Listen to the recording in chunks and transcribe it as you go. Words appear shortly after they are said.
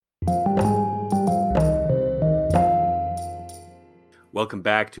Welcome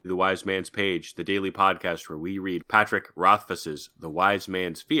back to The Wise Man's Page, the daily podcast where we read Patrick Rothfuss's The Wise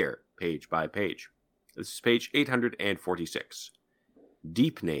Man's Fear, page by page. This is page 846.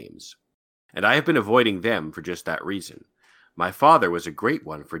 Deep names. And I have been avoiding them for just that reason. My father was a great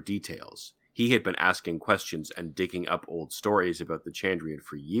one for details. He had been asking questions and digging up old stories about the Chandrian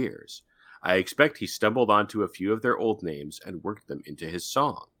for years. I expect he stumbled onto a few of their old names and worked them into his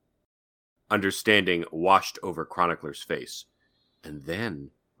song. Understanding washed over Chronicler's face. And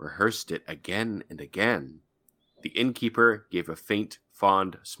then rehearsed it again and again. The innkeeper gave a faint,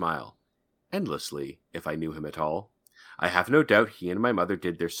 fond smile. Endlessly, if I knew him at all. I have no doubt he and my mother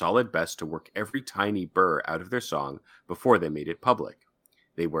did their solid best to work every tiny burr out of their song before they made it public.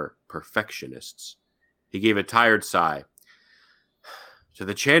 They were perfectionists. He gave a tired sigh. To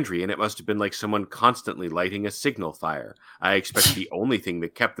the Chandrian, it must have been like someone constantly lighting a signal fire. I expect the only thing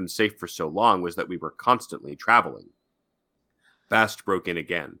that kept them safe for so long was that we were constantly traveling. Bast broke in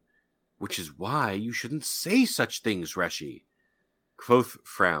again. Which is why you shouldn't say such things, Reshi. Kvothe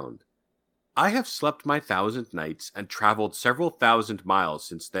frowned. I have slept my 1,000 nights and traveled several thousand miles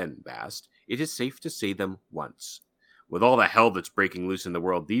since then, Bast. It is safe to say them once. With all the hell that's breaking loose in the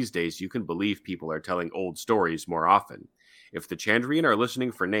world these days, you can believe people are telling old stories more often. If the Chandrian are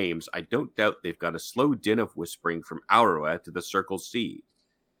listening for names, I don't doubt they've got a slow din of whispering from Aurora to the Circle Sea.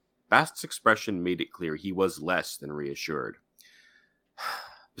 Bast's expression made it clear he was less than reassured.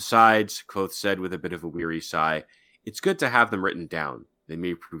 Besides, Kvothe said with a bit of a weary sigh, it's good to have them written down. They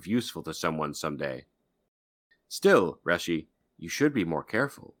may prove useful to someone someday. Still, Reshi, you should be more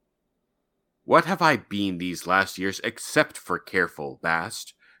careful. What have I been these last years except for careful,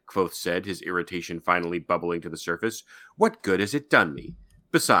 Bast? Kvothe said, his irritation finally bubbling to the surface. What good has it done me?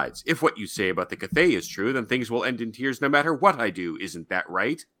 Besides, if what you say about the Cathay is true, then things will end in tears no matter what I do, isn't that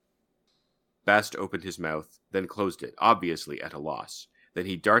right? Bast opened his mouth, then closed it, obviously at a loss. Then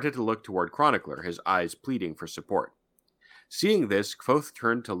he darted a look toward Chronicler, his eyes pleading for support. Seeing this, Kvothe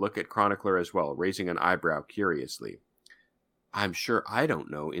turned to look at Chronicler as well, raising an eyebrow curiously. I'm sure I don't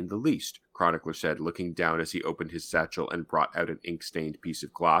know in the least, Chronicler said, looking down as he opened his satchel and brought out an ink-stained piece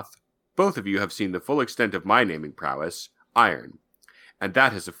of cloth. Both of you have seen the full extent of my naming prowess, iron. And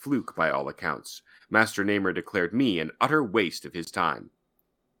that is a fluke by all accounts. Master Namer declared me an utter waste of his time.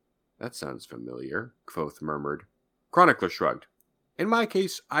 That sounds familiar, Kvothe murmured. Chronicler shrugged. In my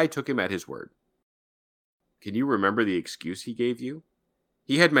case, I took him at his word. Can you remember the excuse he gave you?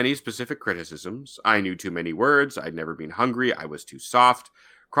 He had many specific criticisms. I knew too many words, I'd never been hungry, I was too soft.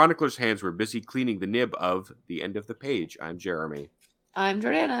 Chronicler's hands were busy cleaning the nib of the end of the page. I'm Jeremy. I'm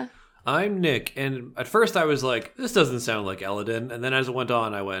Jordana. I'm Nick, and at first I was like, this doesn't sound like Eladin, and then as it went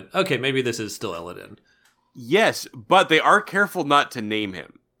on, I went, okay, maybe this is still Eladin. Yes, but they are careful not to name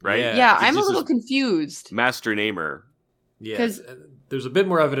him, right? Yeah, I'm a little confused. Master Namer. Yeah, there's a bit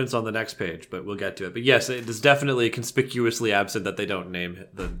more evidence on the next page, but we'll get to it. But yes, it is definitely conspicuously absent that they don't name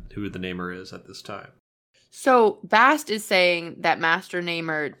who the namer is at this time. So Bast is saying that Master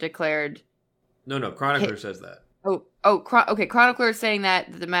Namer declared... No, Chronicler says that. Okay, Chronicler is saying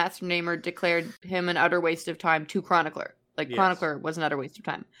that the Master Namer declared him an utter waste of time to Chronicler. Yes. Chronicler was an utter waste of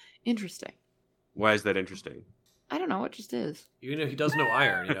time. Interesting. Why is that interesting? I don't know, it just is. He does know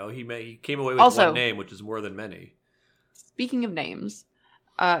iron, he came away with one name, which is more than many. Speaking of names,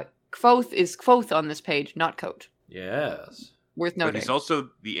 Kvothe is Kvothe on this page, not Coat. Yes. Worth noting. But he's also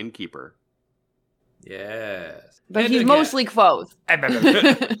the innkeeper. Yes. But he's mostly Kvothe.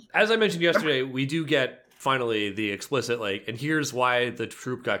 As I mentioned yesterday, we do get, finally, the explicit, and here's why the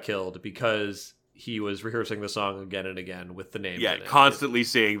troop got killed, because he was rehearsing the song again and again with the name. Yeah, constantly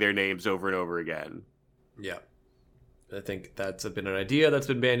saying their names over and over again. Yeah. I think that's been an idea that's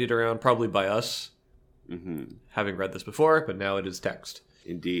been bandied around, probably by us. Mm-hmm. Having read this before, but now it is text.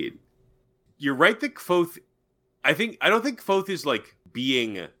 Indeed. You're right that Kvothe... I don't think Kvothe is,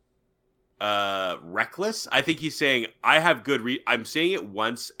 being reckless. I think he's saying, I have good... I'm saying it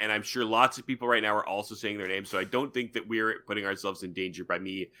once, and I'm sure lots of people right now are also saying their names, so I don't think that we're putting ourselves in danger by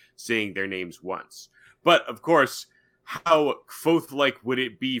me saying their names once. But, of course, how Kvothe-like would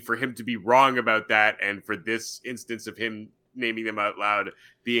it be for him to be wrong about that, and for this instance of him naming them out loud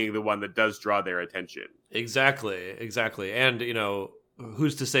being the one that does draw their attention. Exactly. And,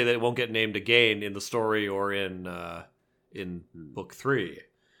 who's to say that it won't get named again in the story or in book 3?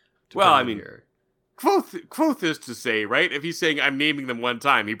 Well, I mean, Kvothe is to say, right? If he's saying I'm naming them one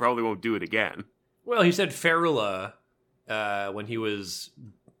time, he probably won't do it again. Well, he said Ferula when he was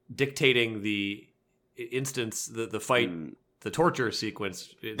dictating the instance, the fight, the torture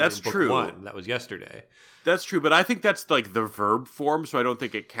sequence. That's in book true. 1. That was yesterday. That's true, but I think that's the verb form, so I don't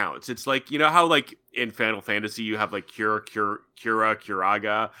think it counts. It's how in Final Fantasy you have like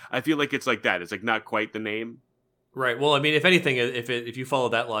Kuraga. I feel like it's like that. It's like not quite the name. Right. Well, I mean, if anything, if you follow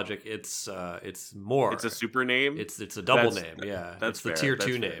that logic, it's more. It's a super name. It's a double name. Yeah, that's it's the fair. tier That's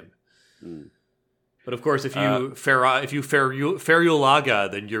 2 fair. name. Mm. But of course, if you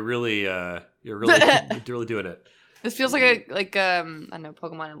Ferulaga, then you're really doing it. This feels like I don't know,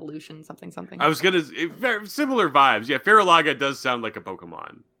 Pokemon Evolution, something. I was gonna very similar vibes. Yeah, Ferulaga does sound like a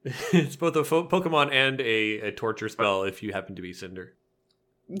Pokemon. It's both a Pokemon and a torture spell if you happen to be Cinder.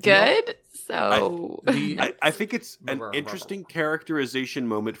 Good. So I think it's an interesting characterization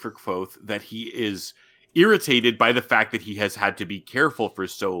moment for Kvothe that he is irritated by the fact that he has had to be careful for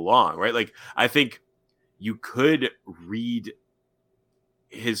so long, right? Like, I think you could read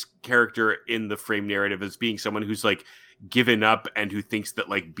his character in the frame narrative as being someone who's like given up and who thinks that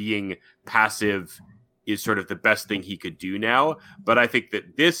like being passive is sort of the best thing he could do now. But I think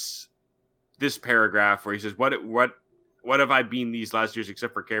that this paragraph where he says, what have I been these last years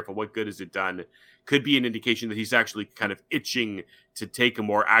except for careful? What good has it done? Could be an indication that he's actually kind of itching to take a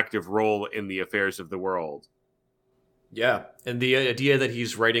more active role in the affairs of the world. Yeah, and the idea that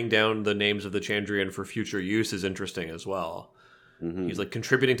he's writing down the names of the Chandrian for future use is interesting as well. Mm-hmm. He's like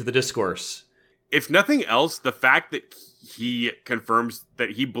contributing to the discourse. If nothing else, the fact that he confirms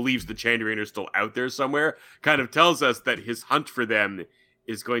that he believes the Chandrian are still out there somewhere kind of tells us that his hunt for them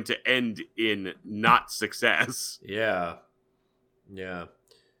is going to end in not success. Yeah.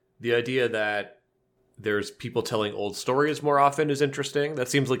 The idea that there's people telling old stories more often is interesting. That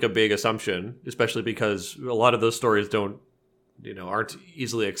seems like a big assumption, especially because a lot of those stories aren't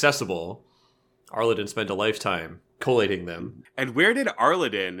easily accessible. Arleden spent a lifetime collating them. And where did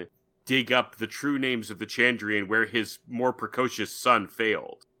Arleden dig up the true names of the Chandrian where his more precocious son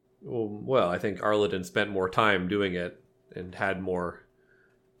failed? Well, I think Arleden spent more time doing it and had more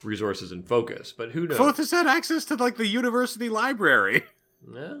resources and focus, but who knows? Kvothe has had access to like the university library.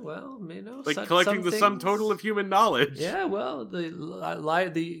 Yeah, well, like collecting the sum total of human knowledge. Yeah, well,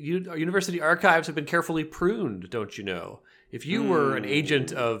 the university archives have been carefully pruned, don't you know? If you were an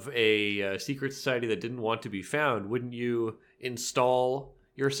agent of a secret society that didn't want to be found, wouldn't you install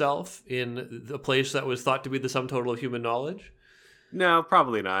yourself in the place that was thought to be the sum total of human knowledge? No,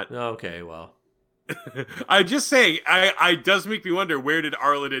 probably not. Okay, well. I'm just saying, I does make me wonder, where did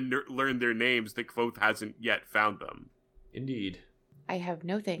Arleden learn their names that Kvothe hasn't yet found them? Indeed. I have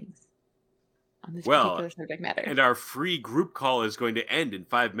no things on this particular subject matter. And our free group call is going to end in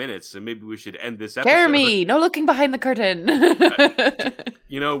 5 minutes, so maybe we should end this episode. Jeremy, no looking behind the curtain.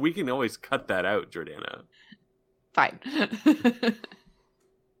 We can always cut that out, Jordana. Fine.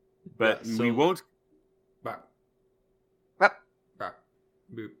 But we won't.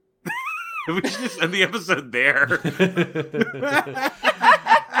 We should just end the episode there.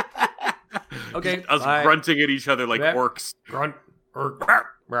 Okay. Us grunting at each other like orcs. Grunt.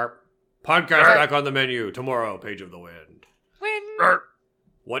 Podcast back on the menu tomorrow. Page of the Wind.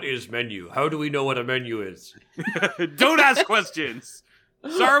 What is menu? How do we know what a menu is? Don't ask questions.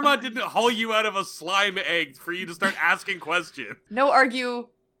 Saruman didn't haul you out of a slime egg for you to start asking questions. No argue.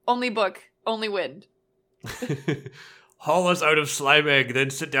 Only book. Only wind. Haul us out of slime egg,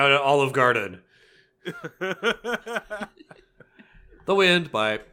 then sit down at Olive Garden. The Wind. Bye.